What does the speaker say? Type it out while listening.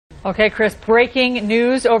Okay, Chris, breaking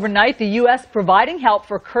news overnight. The U.S. providing help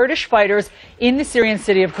for Kurdish fighters in the Syrian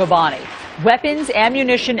city of Kobani. Weapons,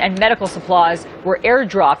 ammunition, and medical supplies were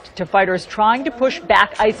airdropped to fighters trying to push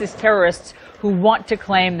back ISIS terrorists who want to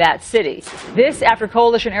claim that city. This after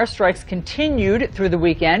coalition airstrikes continued through the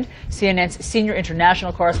weekend. CNN's senior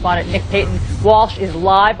international correspondent Nick Payton-Walsh is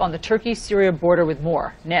live on the Turkey-Syria border with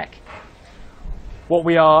more. Nick. What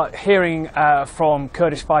we are hearing from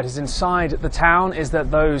Kurdish fighters inside the town is that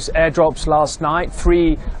those airdrops last night,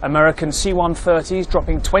 3 American C-130s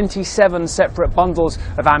dropping 27 separate bundles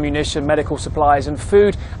of ammunition, medical supplies and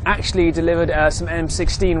food, actually delivered some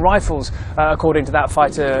M16 rifles, according to that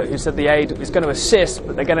fighter who said the aid is going to assist,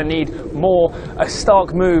 but they're going to need more. A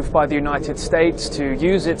stark move by the United States to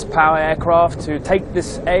use its power aircraft to take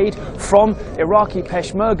this aid from Iraqi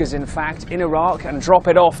Peshmergas, in fact, in Iraq, and drop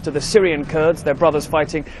it off to the Syrian Kurds, their brothers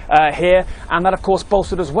fighting here. And that, of course,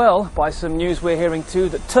 bolstered as well by some news we're hearing too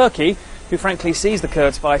that Turkey, who frankly sees the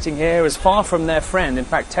Kurds fighting here as far from their friend, in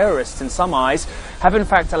fact terrorists in some eyes, have in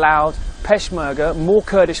fact allowed Peshmerga, more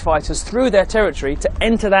Kurdish fighters through their territory, to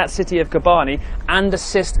enter that city of Kobani and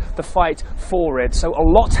assist the fight for it. So a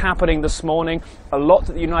lot happening this morning, a lot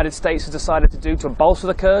that the United States has decided to do to bolster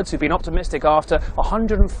the Kurds, who've been optimistic after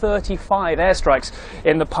 135 airstrikes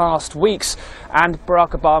in the past weeks. And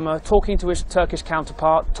Barack Obama talking to his Turkish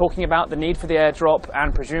counterpart, talking about the need for the airdrop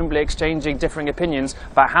and presumably exchanging differing opinions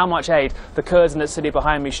about how much aid the Kurds in the city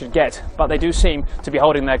behind me should get. But they do seem to be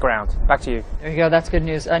holding their ground. Back to you. There you go. That's good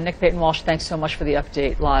news. Nick Payton-Walsh, thanks so much for the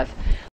update live.